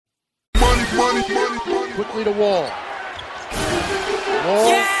Quickly to Wall.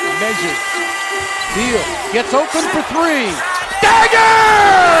 Wall measures. Beal gets open for three. Dagger!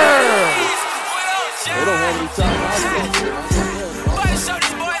 They don't want any time.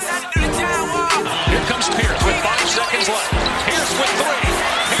 Here comes Pierce with 5 seconds left. Pierce with 3.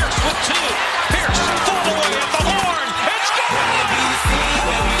 Pierce with 2. Pierce full away at the horn. It's gone!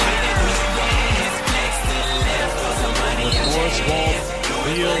 Morris, Wall,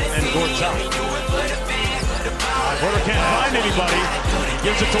 Beal, and Gortat. Porter can't find anybody. He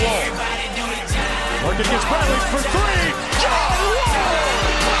gives it to Wall. Working against Bradley for 3. John Wall!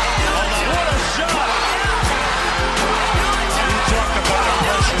 What a shot! You talk about a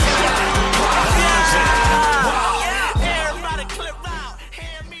pressure shot.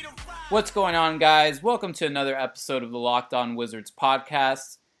 What's going on, guys? Welcome to another episode of the Locked On Wizards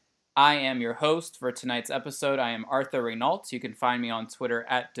podcast. I am your host for tonight's episode. I am Arthur Reynolds. You can find me on Twitter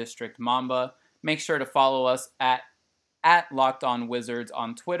at District Mamba. Make sure to follow us at Locked On Wizards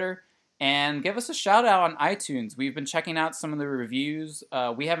on Twitter and give us a shout out on iTunes. We've been checking out some of the reviews.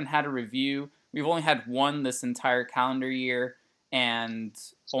 We haven't had a review. We've only had one this entire calendar year and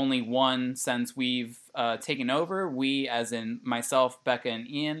only one since we've taken over. We, as in myself, Becca, and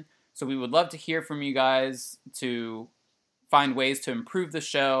Ian. So we would love to hear from you guys to find ways to improve the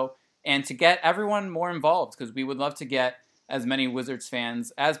show and to get everyone more involved, because we would love to get as many Wizards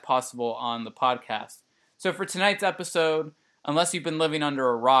fans as possible on the podcast. So for tonight's episode, unless you've been living under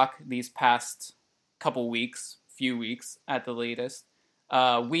a rock these past few weeks at the latest,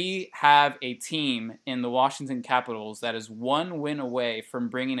 we have a team in the Washington Capitals that is one win away from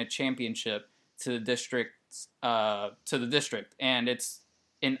bringing a championship to the district, and it's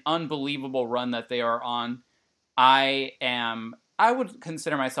an unbelievable run that they are on. I would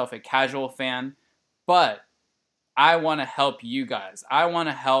consider myself a casual fan, but I want to help you guys. I want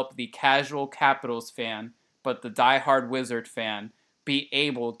to help the casual Capitals fan, but the diehard Wizard fan, be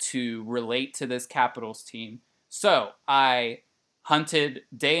able to relate to this Capitals team. So I hunted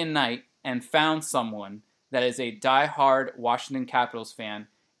day and night and found someone that is a diehard Washington Capitals fan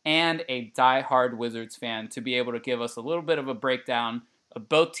and a diehard Wizards fan to be able to give us a little bit of a breakdown of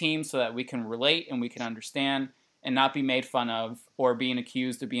both teams so that we can relate and we can understand and not be made fun of or being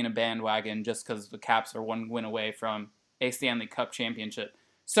accused of being a bandwagon just because the Caps are one win away from a Stanley Cup championship.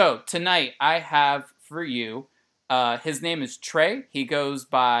 So tonight I have for you, his name is Trey. He goes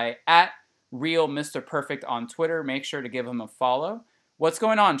by @RealMrPerfect on Twitter. Make sure to give him a follow. What's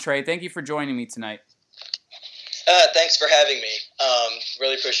going on, Trey? Thank you for joining me tonight. Thanks for having me.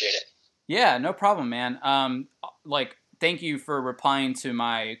 Really appreciate it. Yeah, no problem, man. Thank you for replying to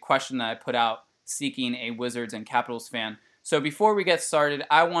my question that I put out seeking a Wizards and Capitals fan. So before we get started,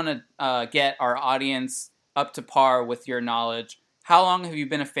 I want to get our audience up to par with your knowledge. How long have you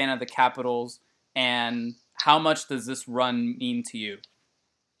been a fan of the Capitals, and how much does this run mean to you?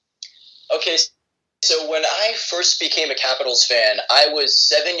 Okay, so when I first became a Capitals fan, I was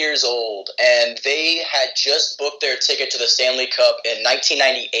 7 years old, and they had just booked their ticket to the Stanley Cup in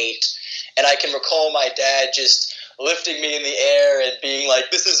 1998, and I can recall my dad just lifting me in the air and being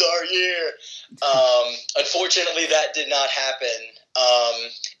like, "This is our year." Unfortunately, that did not happen.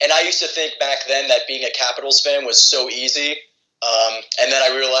 And I used to think back then that being a Capitals fan was so easy. And then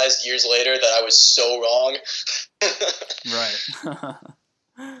I realized years later that I was so wrong.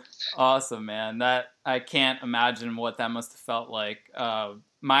 Right. Awesome, man. That I can't imagine what that must have felt like.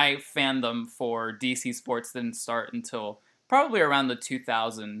 My fandom for DC sports didn't start until probably around the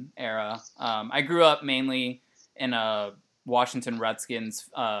 2000 era. I grew up mainly in a Washington Redskins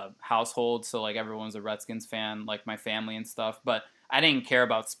household, so like everyone's a Redskins fan, like my family and stuff, but I didn't care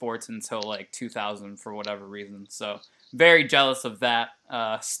about sports until like 2000 for whatever reason. So very jealous of that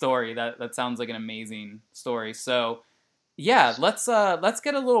story. That sounds like an amazing story. So yeah, let's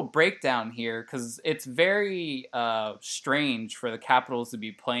get a little breakdown here, because it's very strange for the Capitals to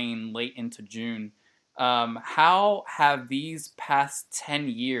be playing late into June. How have these past 10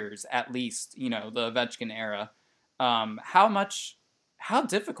 years, at least, the Ovechkin era, how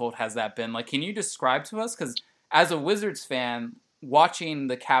difficult has that been? Like, can you describe to us? Because as a Wizards fan, watching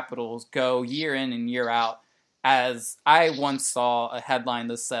the Capitals go year in and year out, as I once saw a headline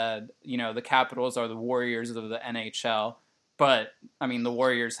that said, the Capitals are the Warriors of the NHL, but, I mean, the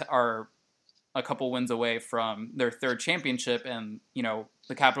Warriors are a couple wins away from their third championship, and,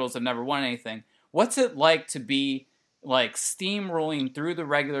 the Capitals have never won anything. What's it like to be like steamrolling through the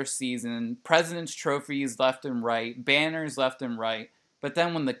regular season, President's trophies left and right, banners left and right, but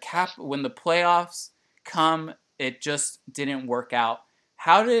then when the playoffs come, it just didn't work out?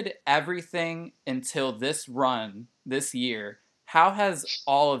 How did everything until this run this year how has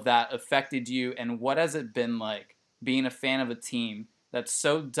all of that affected you, and what has it been like being a fan of a team that's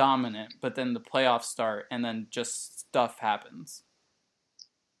so dominant, but then the playoffs start and then just stuff happens?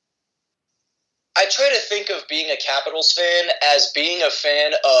 I try to think of being a Capitals fan as being a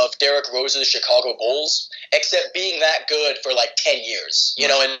fan of Derrick Rose's Chicago Bulls, except being that good for like 10 years, you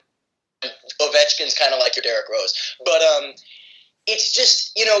know, and Ovechkin's kind of like your Derrick Rose. But it's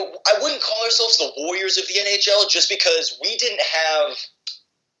just, you know, I wouldn't call ourselves the Warriors of the NHL just because we didn't have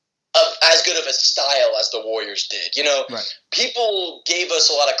as good of a style as the Warriors did. You know, right. People gave us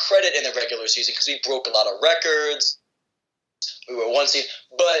a lot of credit in the regular season because we broke a lot of records. We were one seed,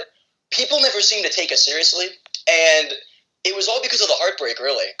 but people never seemed to take us seriously, and it was all because of the heartbreak,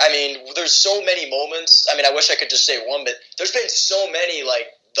 really. I mean, there's so many moments. I mean, I wish I could just say one, but there's been so many, like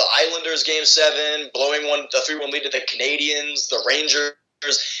the Islanders Game 7, blowing the 3-1 lead to the Canadiens, the Rangers.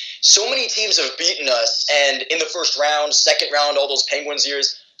 So many teams have beaten us, and in the first round, second round, all those Penguins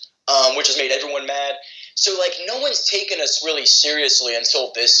years, which has made everyone mad. So, like, no one's taken us really seriously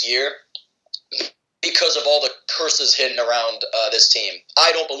until this year because of all the curses hidden around this team.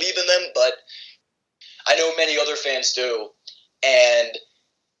 I don't believe in them, but I know many other fans do. And,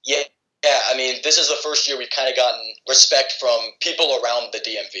 yeah, I mean, this is the first year we've kind of gotten respect from people around the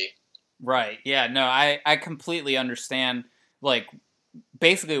DMV. Right, yeah, no, I completely understand, like,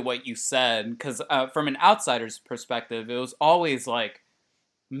 basically what you said, because from an outsider's perspective, it was always like,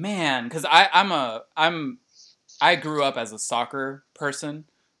 man, because I grew up as a soccer person,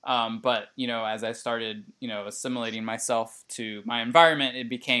 but, you know, as I started, you know, assimilating myself to my environment, it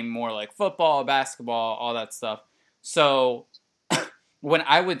became more like football, basketball, all that stuff. So when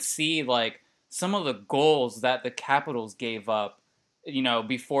I would see, like, some of the goals that the Capitals gave up, you know,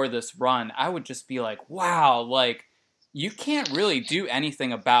 before this run, I would just be like, wow, like, you can't really do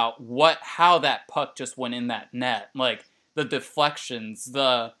anything about how that puck just went in that net. Like, the deflections,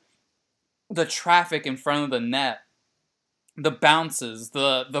 the traffic in front of the net, the bounces,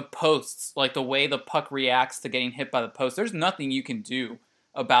 the posts, like the way the puck reacts to getting hit by the post. There's nothing you can do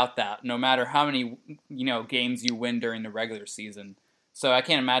about that, no matter how many, you know, games you win during the regular season. So I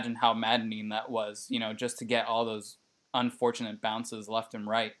can't imagine how maddening that was, you know, just to get all those unfortunate bounces left and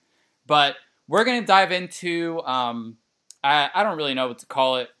right. But we're going to dive into, I don't really know what to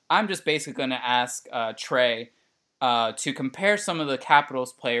call it. I'm just basically going to ask Trey to compare some of the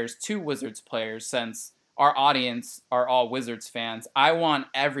Capitals players to Wizards players, since our audience are all Wizards fans. I want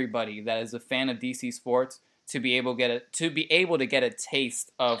everybody that is a fan of DC sports to be able to get a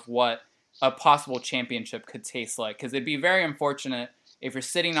taste of what a possible championship could taste like. Because it'd be very unfortunate if you're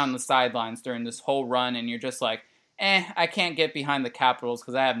sitting on the sidelines during this whole run and you're just like, I can't get behind the Capitals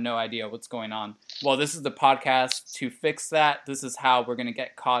because I have no idea what's going on. Well, this is the podcast to fix that. This is how we're going to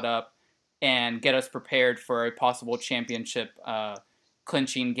get caught up and get us prepared for a possible championship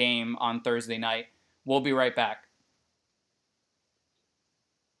clinching game on Thursday night. We'll be right back.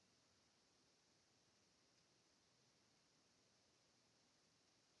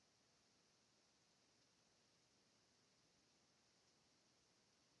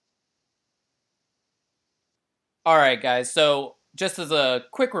 All right, guys. So just as a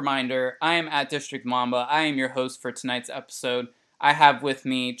quick reminder, I am at District Mamba. I am your host for tonight's episode. I have with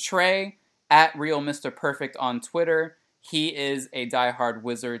me Trey at Real Mr. Perfect on Twitter. He is a diehard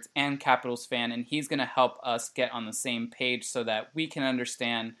Wizards and Capitals fan, and he's going to help us get on the same page so that we can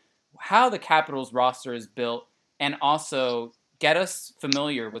understand how the Capitals roster is built and also get us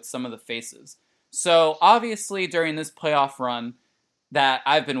familiar with some of the faces. So obviously during this playoff run that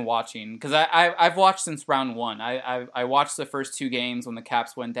I've been watching, because I've watched since round one. I watched the first two games when the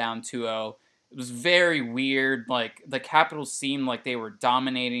Caps went down 2-0. It was very weird. Like, the Capitals seemed like they were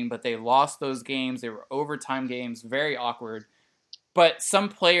dominating, but they lost those games. They were overtime games, very awkward. But some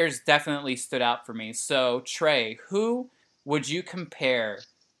players definitely stood out for me. So, Trey, who would you compare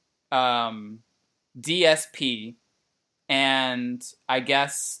DSP and, I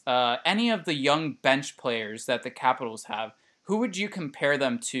guess, any of the young bench players that the Capitals have? Who would you compare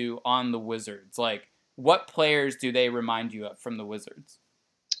them to on the Wizards? Like, what players do they remind you of from the Wizards?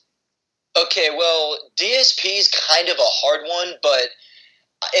 Okay, well, DSP's kind of a hard one, but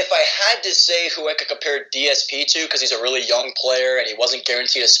if I had to say who I could compare DSP to, because he's a really young player and he wasn't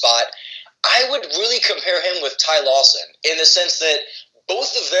guaranteed a spot, I would really compare him with Ty Lawson, in the sense that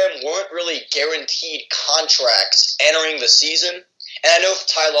both of them weren't really guaranteed contracts entering the season. And I know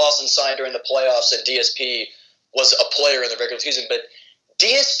Ty Lawson signed during the playoffs and DSP was a player in the regular season, but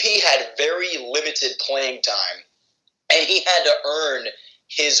DSP had very limited playing time, and he had to earn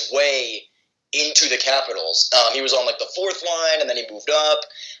his way into the Capitals. He was on like the fourth line, and then he moved up.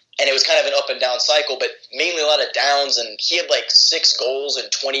 and it was kind of an up and down cycle, but mainly a lot of downs. And he had like 6 goals in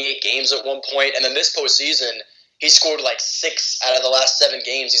 28 games at one point. And then this postseason, he scored like 6 out of the last 7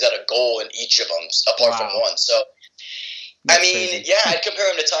 games. He's had a goal in each of them, apart from one. So, That's I mean, crazy. yeah, I'd compare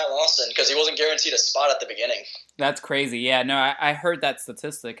him to Ty Lawson because he wasn't guaranteed a spot at the beginning. That's crazy. Yeah, no, I heard that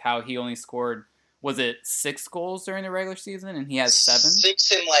statistic, how he only scored, was it 6 goals during the regular season, and he has 7?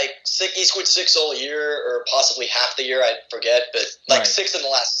 6 in like 6. He scored 6 all year, or possibly half the year. I forget, but like 6 in the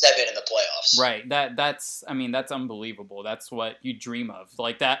last 7 in the playoffs. Right. That's unbelievable. That's what you dream of.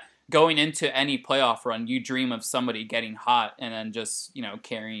 Like that, going into any playoff run, you dream of somebody getting hot and then just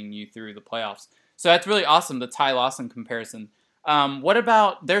carrying you through the playoffs. So that's really awesome. The Ty Lawson comparison. What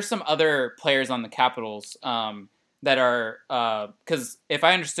about, there's some other players on the Capitals that are, because if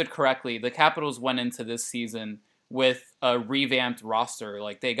I understood correctly, the Capitals went into this season with a revamped roster.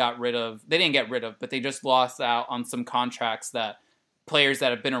 Like they didn't get rid of, but they just lost out on some contracts that players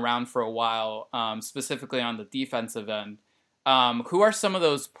that have been around for a while, specifically on the defensive end. Who are some of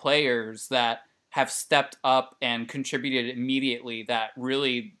those players that have stepped up and contributed immediately that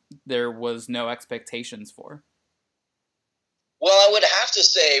really there was no expectations for? Well, I would have to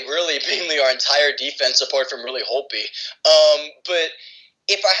say, really, mainly our entire defense, apart from really Holtby. But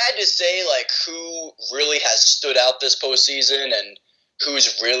if I had to say, like, who really has stood out this postseason and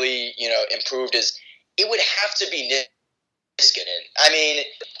who's really, improved, it would have to be Niskanen. I mean,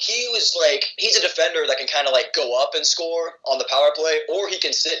 he's a defender that can kind of, like, go up and score on the power play, or he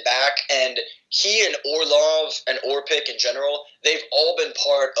can sit back, and he and Orlov and Orpik in general, they've all been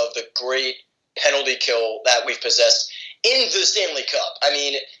part of the great penalty kill that we've possessed in the Stanley Cup. I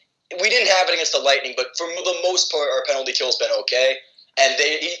mean, we didn't have it against the Lightning, but for the most part, our penalty kill's been okay. And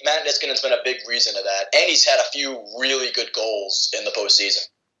Matt Niskanen's been a big reason of that. And he's had a few really good goals in the postseason.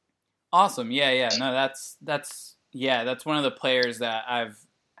 Awesome. Yeah. No, that's one of the players that I've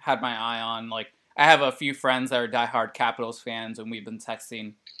had my eye on. Like, I have a few friends that are diehard Capitals fans, and we've been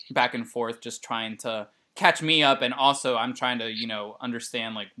texting back and forth just trying to catch me up. And also I'm trying to,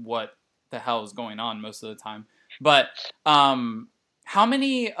 understand like what the hell is going on most of the time. But how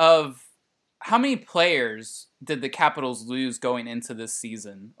many players did the Capitals lose going into this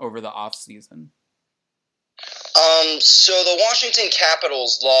season over the off season? So the Washington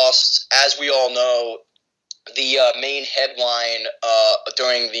Capitals lost, as we all know, the main headline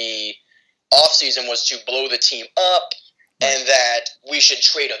during the off season was to blow the team up, and that we should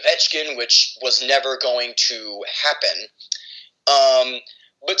trade Ovechkin, which was never going to happen.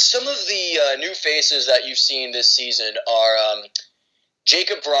 But some of the new faces that you've seen this season are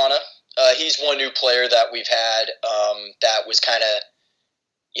Jacob Vrana. He's one new player that we've had that was kind of,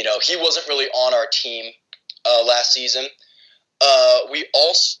 he wasn't really on our team last season. We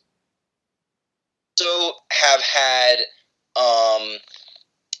also have had,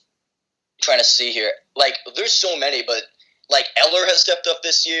 trying to see here, like, there's so many, but, like, Eller has stepped up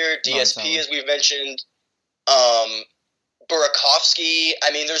this year, DSP, as we've mentioned, Burakovsky.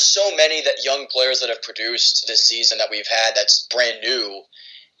 I mean, there's so many that young players that have produced this season that we've had that's brand new.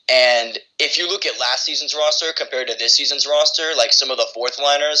 And if you look at last season's roster compared to this season's roster, like some of the fourth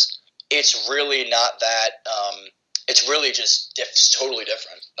liners, it's really not that. It's really just totally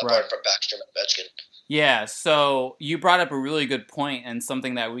different apart from Backstrom and Ovechkin. Yeah, so you brought up a really good point and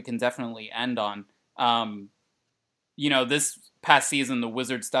something that we can definitely end on. This past season, the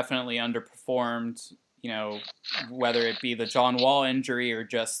Wizards definitely underperformed. Whether it be the John Wall injury or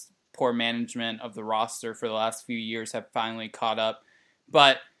just poor management of the roster for the last few years have finally caught up.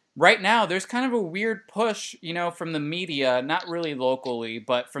 But right now, there's kind of a weird push, from the media, not really locally,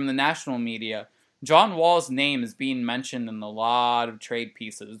 but from the national media. John Wall's name is being mentioned in a lot of trade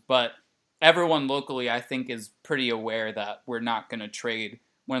pieces, but everyone locally, I think, is pretty aware that we're not going to trade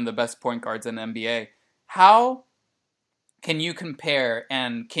one of the best point guards in the NBA. How can you compare,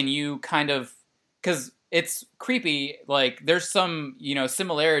 and can you kind of, because it's creepy, like, there's some,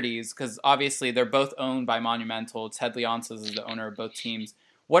 similarities, because obviously they're both owned by Monumental. Ted Leonsis is the owner of both teams.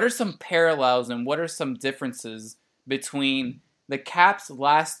 What are some parallels and what are some differences between the Caps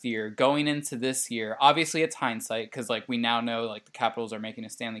last year going into this year? Obviously, it's hindsight, because, like, we now know, like, the Capitals are making a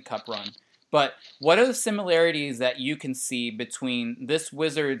Stanley Cup run. But what are the similarities that you can see between this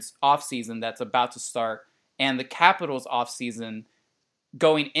Wizards offseason that's about to start and the Capitals offseason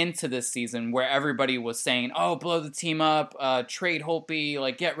going into this season, where everybody was saying, oh, blow the team up, trade Holtby,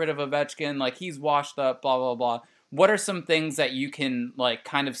 like, get rid of Ovechkin, like, he's washed up, blah, blah, blah. What are some things that you can, like,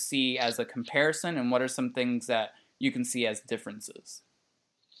 kind of see as a comparison, and what are some things that you can see as differences?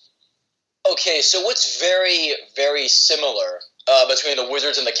 Okay, so what's very, very similar between the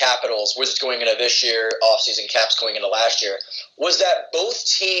Wizards and the Capitals, Wizards going into this year, offseason, Caps going into last year, was that both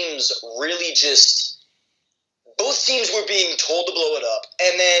teams were being told to blow it up.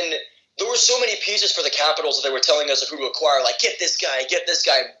 And then there were so many pieces for the Capitals that they were telling us of who to acquire, like get this guy,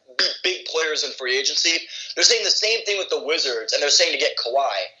 big players in free agency. They're saying the same thing with the Wizards, and they're saying to get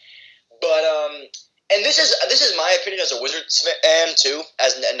Kawhi. But and this is my opinion as a Wizards fan too,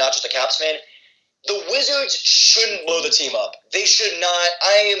 and not just a Caps fan. The Wizards shouldn't blow the team up. They should not.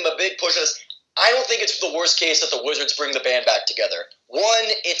 I am a big push of this. I don't think it's the worst case that the Wizards bring the band back together. One,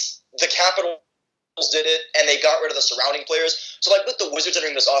 it's the Capitals did it, and they got rid of the surrounding players. So, like with the Wizards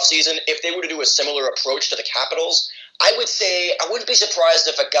entering this offseason, if they were to do a similar approach to the Capitals, I would say I wouldn't be surprised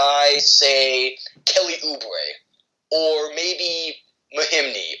if a guy, say, Kelly Oubre, or maybe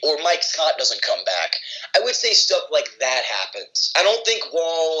Mahimny, or Mike Scott doesn't come back. I would say stuff like that happens. I don't think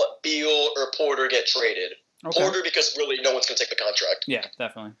Wall, Beal, or Porter get traded. Okay. Porter because really no one's going to take the contract. Yeah,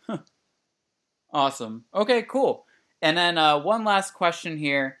 definitely. Awesome. Okay, cool. And then one last question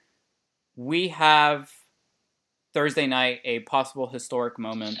here. We have Thursday night a possible historic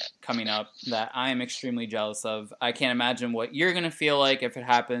moment coming up that I am extremely jealous of. I can't imagine what you're going to feel like if it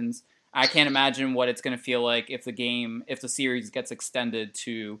happens. I can't imagine what it's going to feel like if the series gets extended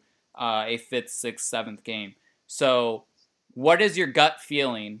to a 5th, 6th, 7th game. So what is your gut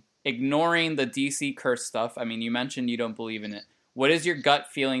feeling, ignoring the DC curse stuff? I mean, you mentioned you don't believe in it. What is your gut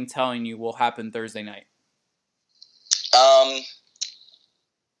feeling telling you will happen Thursday night?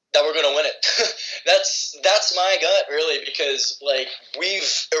 That we're going to win it. That's my gut, really, because like we've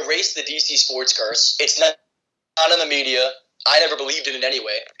erased the DC sports curse. It's not in the media. I never believed in it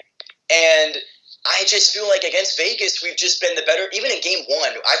anyway. And I just feel like against Vegas, we've just been the better. Even in Game 1,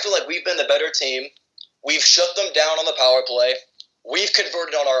 I feel like we've been the better team. We've shut them down on the power play. We've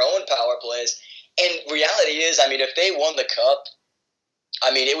converted on our own power plays. And reality is, I mean, if they won the Cup,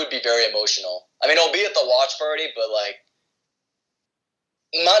 I mean, it would be very emotional. I mean, I'll be at the watch party, but like,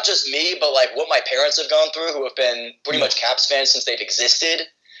 not just me, but like what my parents have gone through, who have been pretty much Caps fans since they've existed.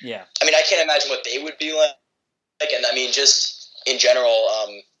 Yeah. I mean, I can't imagine what they would be like. And I mean, just in general,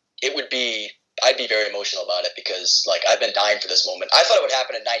 I'd be very emotional about it because like I've been dying for this moment. I thought it would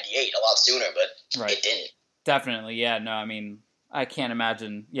happen in '98 a lot sooner, but It didn't. Definitely. Yeah. No, I mean, I can't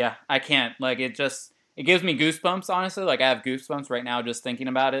imagine. Yeah, I can't. Like, it gives me goosebumps, honestly. Like, I have goosebumps right now just thinking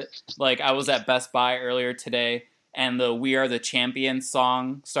about it. Like, I was at Best Buy earlier today, and the We Are the Champions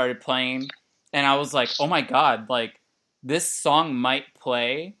song started playing, and I was like, oh my god, like, this song might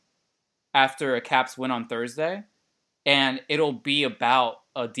play after a Caps win on Thursday, and it'll be about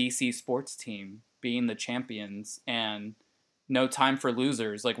a DC sports team being the champions, and no time for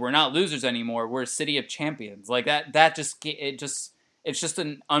losers. Like, we're not losers anymore, we're a city of champions. Like, it's just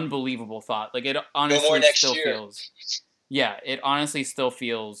an unbelievable thought. Like, it honestly still feels... Yeah, it honestly still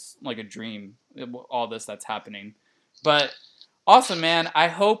feels like a dream, all this that's happening. But awesome, man. I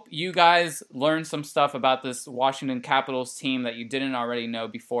hope you guys learned some stuff about this Washington Capitals team that you didn't already know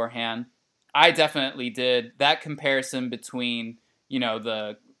beforehand. I definitely did. That comparison between,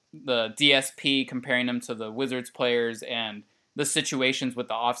 the DSP, comparing them to the Wizards players, and the situations with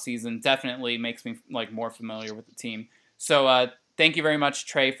the offseason definitely makes me like more familiar with the team. So thank you very much,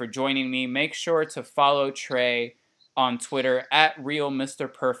 Trey, for joining me. Make sure to follow Trey on Twitter at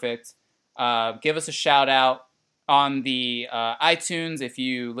RealMrPerfect. Give us a shout out on the iTunes if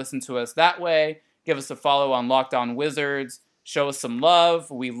you listen to us that way. Give us a follow on Locked On Wizards. Show us some love.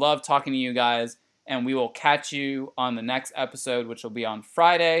 We love talking to you guys, and we will catch you on the next episode, which will be on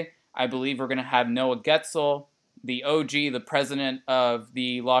Friday. I believe we're going to have Noah Getzel, the OG, the president of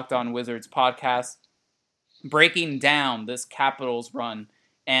the Locked On Wizards podcast, breaking down this Capitals run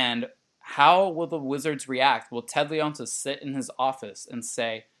and how will the Wizards react? Will Ted Leonsis sit in his office and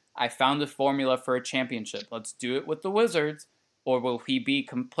say, I found a formula for a championship, let's do it with the Wizards? Or will he be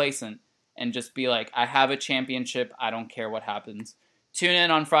complacent and just be like, I have a championship, I don't care what happens? Tune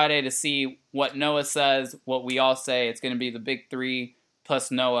in on Friday to see what Noah says, what we all say. It's going to be the big three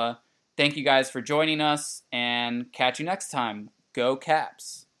plus Noah. Thank you guys for joining us, and catch you next time. Go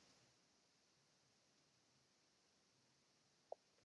Caps!